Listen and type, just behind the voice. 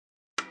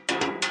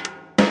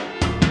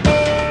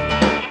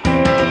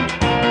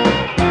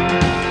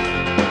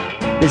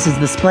This is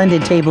the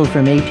Splendid Table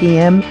from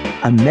APM,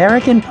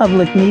 American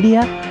Public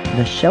Media,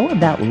 the show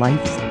about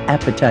life's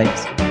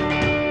appetites.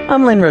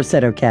 I'm Lynne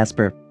Rossetto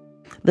Kasper.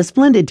 The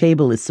Splendid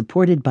Table is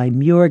supported by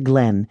Muir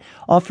Glen,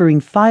 offering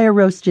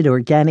fire-roasted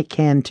organic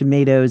canned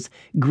tomatoes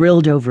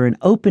grilled over an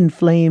open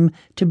flame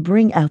to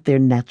bring out their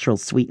natural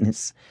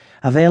sweetness.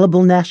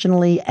 Available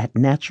nationally at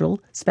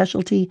natural,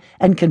 specialty,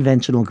 and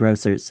conventional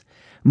grocers.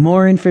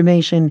 More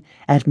information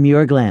at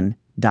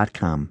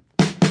muirglen.com.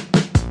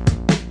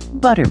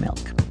 Buttermilk.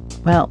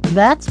 Well,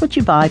 that's what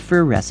you buy for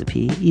a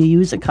recipe. You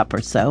use a cup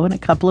or so, and a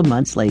couple of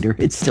months later,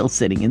 it's still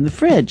sitting in the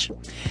fridge.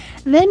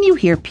 Then you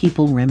hear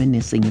people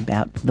reminiscing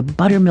about the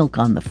buttermilk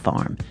on the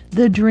farm,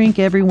 the drink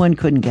everyone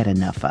couldn't get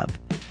enough of.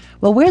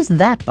 Well, where's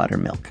that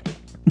buttermilk?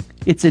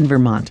 It's in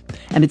Vermont,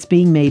 and it's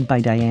being made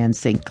by Diane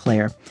St.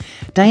 Clair.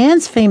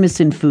 Diane's famous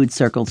in food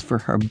circles for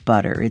her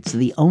butter. It's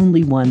the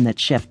only one that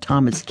Chef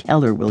Thomas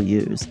Keller will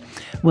use.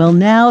 Well,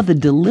 now the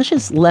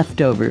delicious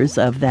leftovers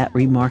of that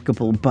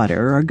remarkable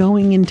butter are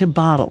going into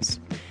bottles.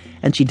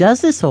 And she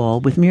does this all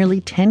with merely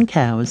 10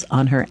 cows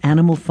on her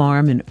animal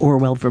farm in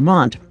Orwell,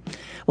 Vermont.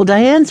 Well,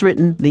 Diane's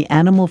written the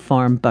Animal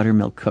Farm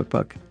Buttermilk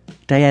Cookbook.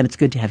 Diane, it's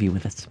good to have you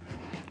with us.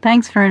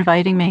 Thanks for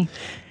inviting me.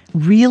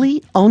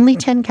 Really? Only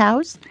 10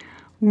 cows?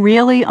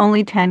 Really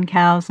only 10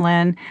 cows,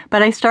 Lynn.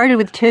 But I started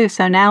with 2,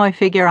 so now I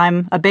figure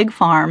I'm a big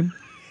farm.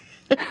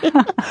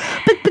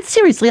 But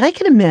seriously, I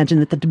can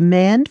imagine that the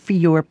demand for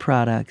your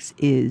products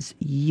is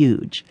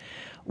huge.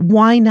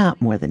 Why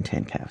not more than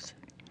 10 cows?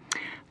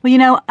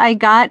 Well, I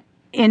got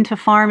into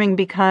farming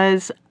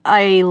because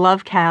I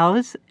love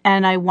cows,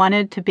 and I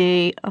wanted to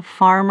be a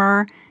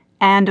farmer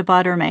and a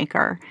butter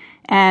maker.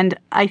 And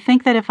I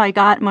think that if I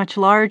got much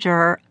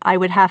larger, I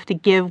would have to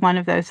give one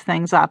of those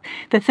things up.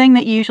 The thing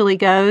that usually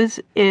goes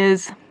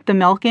is the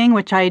milking,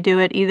 which I do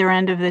at either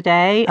end of the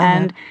day,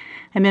 and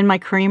I'm in my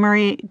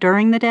creamery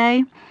during the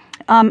day.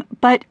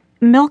 But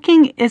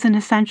milking is an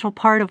essential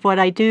part of what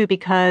I do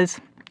because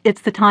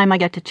it's the time I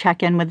get to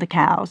check in with the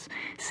cows,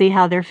 see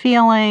how they're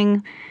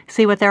feeling,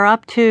 see what they're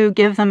up to,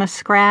 give them a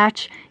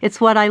scratch.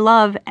 It's what I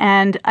love,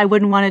 and I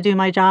wouldn't want to do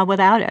my job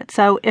without it.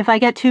 So if I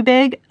get too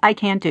big, I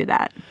can't do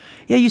that.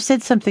 Yeah, you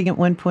said something at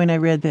one point I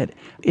read that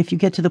if you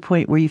get to the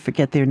point where you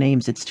forget their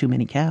names, it's too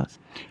many cows.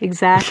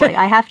 Exactly.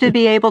 I have to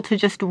be able to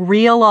just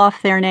reel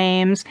off their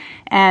names.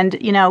 And,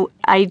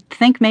 I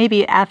think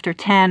maybe after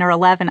 10 or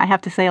 11, I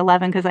have to say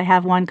 11 because I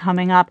have one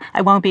coming up,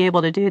 I won't be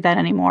able to do that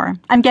anymore.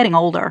 I'm getting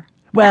older.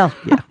 Well,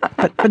 yeah,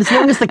 but as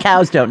long as the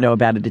cows don't know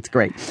about it, it's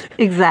great.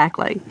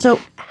 Exactly. So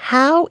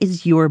how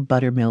is your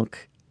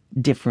buttermilk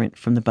different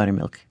from the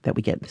buttermilk that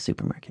we get in the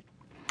supermarket?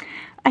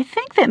 I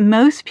think that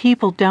most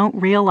people don't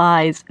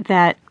realize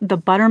that the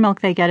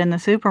buttermilk they get in the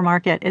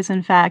supermarket is,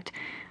 in fact,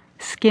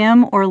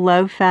 skim or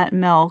low-fat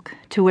milk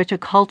to which a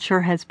culture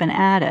has been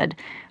added.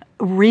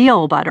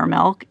 Real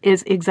buttermilk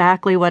is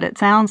exactly what it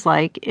sounds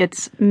like.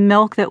 It's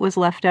milk that was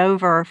left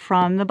over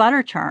from the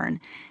butter churn.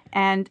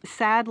 And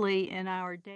sadly, in our day